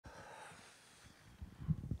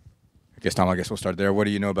Yes, Tom, I guess we'll start there. What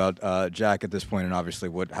do you know about Jack at this point, and obviously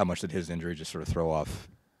how much did his injury just sort of throw off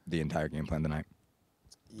the entire game plan tonight?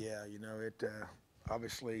 Yeah, it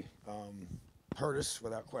obviously hurt us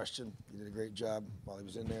without question. He did a great job while he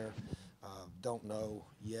was in there. Don't know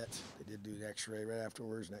yet. They did do an X-ray right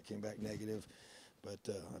afterwards, and that came back negative. But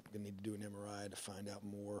I'm going to need to do an MRI to find out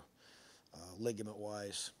more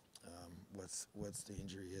ligament-wise what the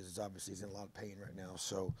injury is. It's obviously he's in a lot of pain right now.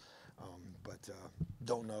 So, but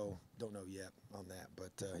don't know yet on that.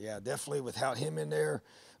 But yeah, definitely without him in there,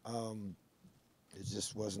 it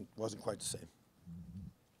just wasn't quite the same.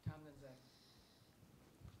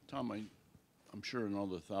 Tom, I'm sure in all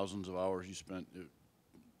the thousands of hours you spent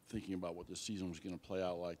thinking about what this season was going to play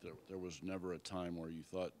out like, there was never a time where you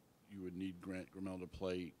thought you would need Grant Grimmel to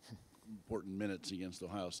play important minutes against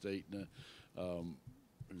Ohio State.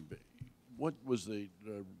 What was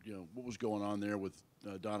what was going on there with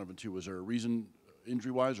Donovan too? Was there a reason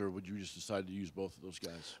injury-wise, or would you just decide to use both of those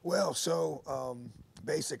guys? Well, so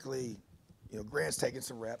basically, Grant's taking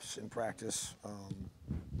some reps in practice,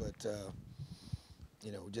 but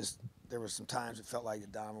just there were some times it felt like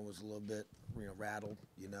that Donovan was a little bit, rattled,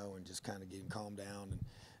 and just kind of getting calmed down,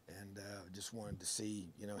 and just wanted to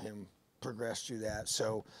see, him progress through that.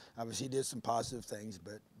 So obviously he did some positive things,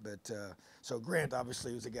 but so Grant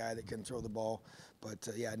obviously was a guy that can throw the ball, but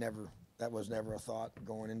yeah, that was never a thought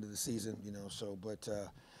going into the season, So, but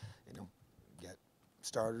you got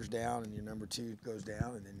starters down, and your number 2 goes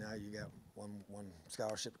down, and then now you got one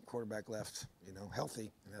scholarship quarterback left,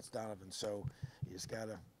 healthy, and that's Donovan. So you just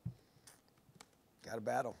gotta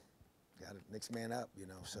battle, gotta next man up,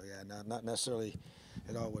 So yeah, not necessarily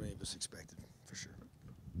at all what any of us expected, for sure.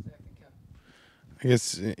 I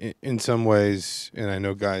guess in some ways, and I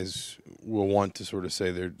know guys will want to sort of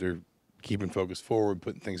say they're keeping focus forward,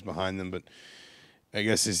 putting things behind them, but I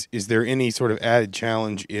guess is there any sort of added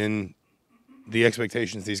challenge in the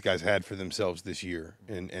expectations these guys had for themselves this year,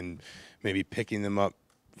 and maybe picking them up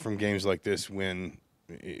from games like this when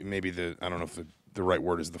maybe I don't know if the right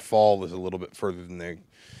word is the fall is a little bit further than they,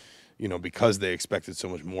 because they expected so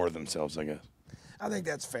much more of themselves, I guess. I think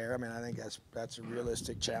that's fair. I mean, I think that's a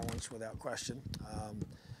realistic challenge without question.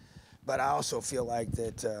 But I also feel like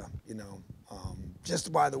that,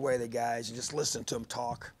 just by the way the guys, you just listen to them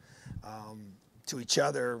talk to each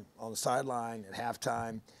other on the sideline at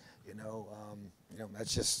halftime,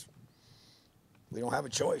 that's just, we don't have a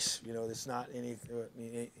choice. It's not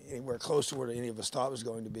anywhere close to where any of us thought it was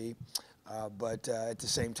going to be. But at the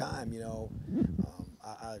same time,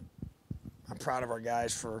 I'm proud of our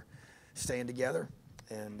guys for staying together,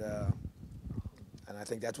 and I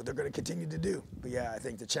think that's what they're going to continue to do. But yeah, I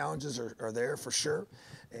think the challenges are there for sure,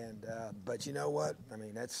 and but you know what? I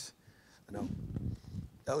mean, that's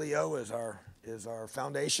LEO is our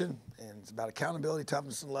foundation, and it's about accountability,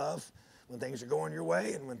 toughness, and love when things are going your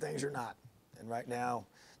way and when things are not. And right now,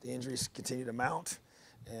 the injuries continue to mount,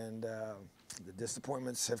 and the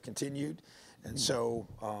disappointments have continued, and so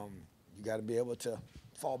you got to be able to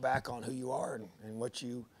fall back on who you are and what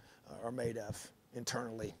you are made of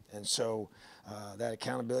internally. And so that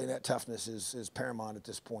accountability and that toughness is paramount at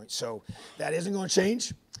this point. So that isn't going to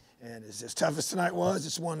change. And as tough as tonight was,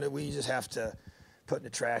 it's one that we just have to put in the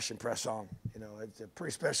trash and press on. It's a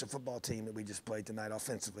pretty special football team that we just played tonight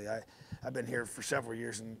offensively. I've been here for several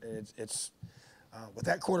years, and it's with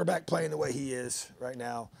that quarterback playing the way he is right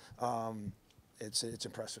now, it's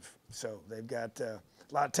impressive. So they've got a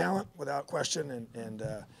lot of talent without question, and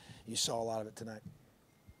you saw a lot of it tonight.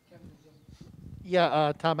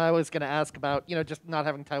 Yeah, Tom, I was going to ask about, just not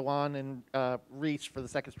having Taiwan and Reese for the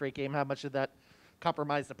second straight game. How much did that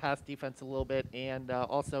compromise the pass defense a little bit? And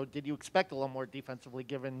also, did you expect a little more defensively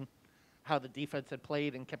given how the defense had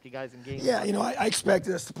played and kept you guys in games? Yeah, I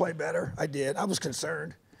expected us to play better. I did. I was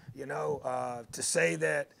concerned, to say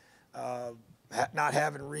that not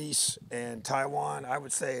having Reese and Taiwan, I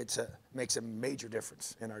would say it makes a major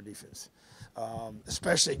difference in our defense.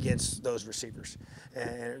 Especially against those receivers.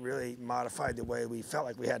 And it really modified the way we felt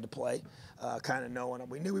like we had to play, kind of knowing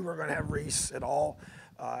we knew we weren't going to have Reese at all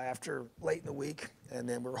after late in the week, and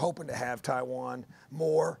then we were hoping to have Taiwan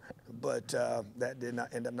more, but that did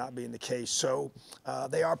not end up not being the case. So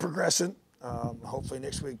they are progressing. Hopefully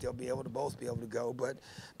next week they'll be able to both be able to go, but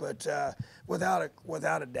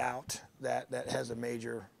without a doubt that has a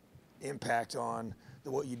major impact on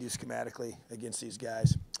what you do schematically against these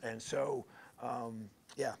guys. And so,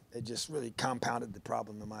 yeah, it just really compounded the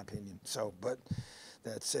problem, in my opinion. So, but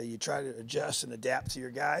that's you try to adjust and adapt to your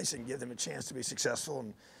guys and give them a chance to be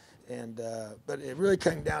successful, But it really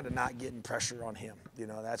came down to not getting pressure on him.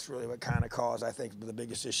 That's really what kind of caused, I think, the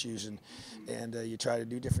biggest issues. And you try to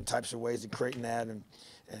do different types of ways of creating that, and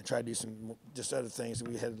try to do some just other things that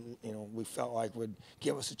we had, we felt like would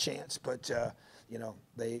give us a chance. But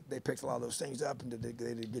they picked a lot of those things up, and they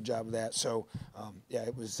did a good job of that. So yeah,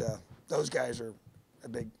 it was those guys are a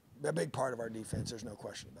big part of our defense. There's no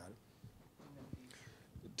question about it.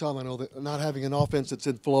 Tom, I know that not having an offense that's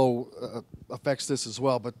in flow affects this as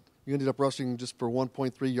well, but you ended up rushing just for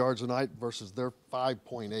 1.3 yards a night versus their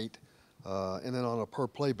 5.8. And then on a per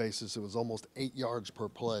play basis, it was almost 8 yards per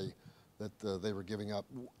play that they were giving up.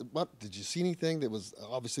 But did you see anything that was,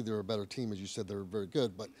 obviously they're a better team, as you said, they're very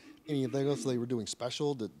good, but anything else they were doing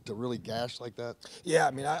special to really gash like that? Yeah,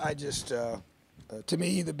 I mean, I just, to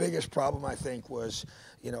me, the biggest problem, I think, was,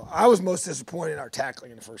 I was most disappointed in our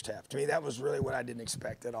tackling in the first half. To me, that was really what I didn't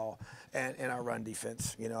expect at all, and our run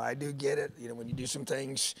defense. I do get it. When you do some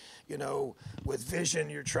things, with vision,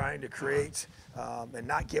 you're trying to create and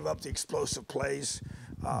not give up the explosive plays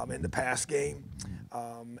in the pass game.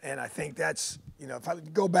 And I think that's, if I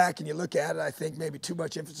go back and you look at it, I think maybe too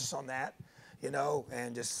much emphasis on that,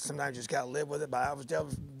 and just sometimes you just got to live with it. But I was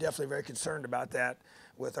definitely very concerned about that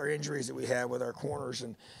with our injuries that we had with our corners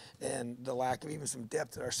and the lack of even some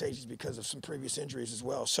depth at our safeties because of some previous injuries as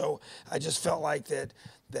well. So I just felt like that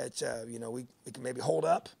we can maybe hold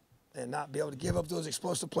up and not be able to give up those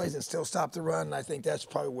explosive plays and still stop the run. And I think that's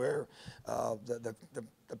probably where the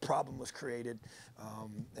problem was created.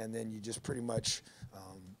 And then you just pretty much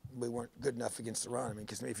we weren't good enough against the run. I mean,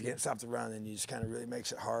 because if you can't stop the run, then you just kind of really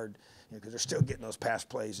makes it hard, because they're still getting those pass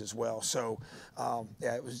plays as well. So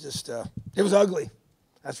yeah, it was just it was ugly.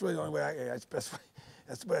 That's really the only way that's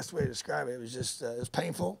the best way to describe it. It was just it was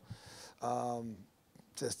painful.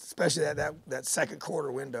 Especially that second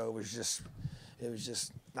quarter window was just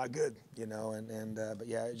not good, but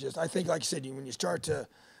yeah, I think, like you said, when you start to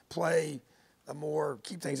play a more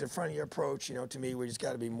keep things in front of your approach, to me, we just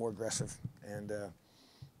got to be more aggressive and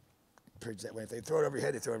preach that way. If they throw it over your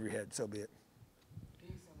head, they throw it over your head. So be it.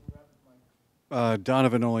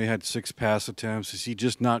 Donovan only had 6 pass attempts. Is he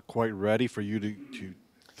just not quite ready for you to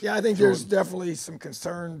Yeah, I think there's definitely some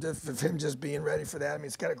concern of him just being ready for that. I mean,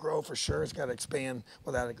 it's got to grow for sure. It's got to expand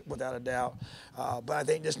without a doubt. But I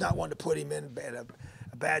think just not wanting to put him in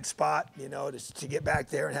a bad spot, to get back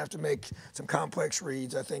there and have to make some complex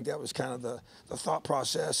reads. I think that was kind of the thought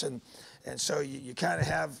process. And so you kind of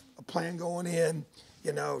have a plan going in,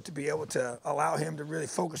 to be able to allow him to really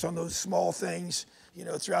focus on those small things,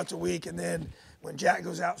 throughout the week. And then when Jack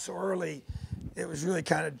goes out so early, it really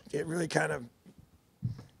kind of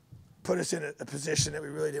put us in a position that we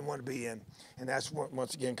really didn't want to be in. And that's what,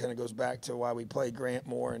 once again, kind of goes back to why we played Grant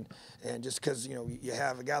more. And just because, you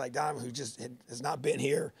have a guy like Donovan who just has not been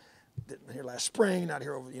here, didn't here last spring, not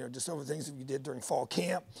here over, just over things that we did during fall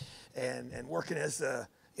camp, and working as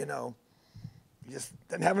you just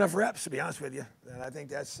didn't have enough reps, to be honest with you. And I think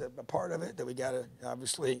that's a part of it that we got to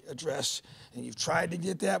obviously address. And you've tried to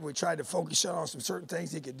get that. We tried to focus on some certain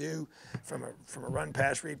things he could do from a run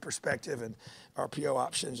pass read perspective and RPO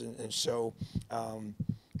options. And so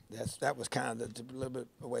that was kind of a little bit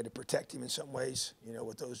a way to protect him in some ways,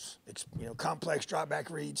 with those complex drop back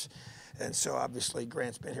reads. And so obviously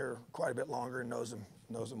Grant's been here quite a bit longer and knows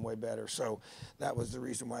him way better. So that was the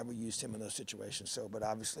reason why we used him in those situations. So, but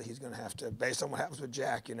obviously he's going to have to, based on what happens with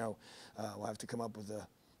Jack, we'll have to come up with a,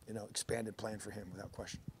 expanded plan for him without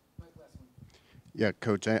question. Yeah,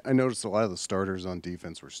 Coach, I noticed a lot of the starters on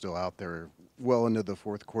defense were still out there well into the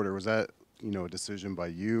fourth quarter. Was that, a decision by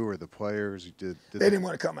you or the players? They didn't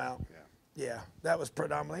want to come out. Yeah, that was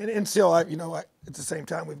predominantly. And still, at the same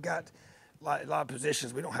time, we've got a lot of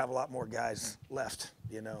positions. We don't have a lot more guys left,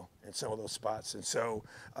 in some of those spots. And so,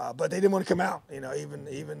 but they didn't want to come out.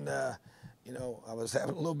 Even I was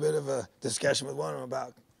having a little bit of a discussion with one of them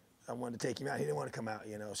about I wanted to take him out. He didn't want to come out,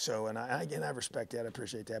 So, and I respect that. I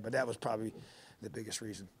appreciate that. But that was probably the biggest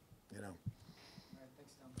reason, All right,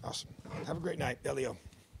 thanks, Tom. Awesome. Have a great night, Elio.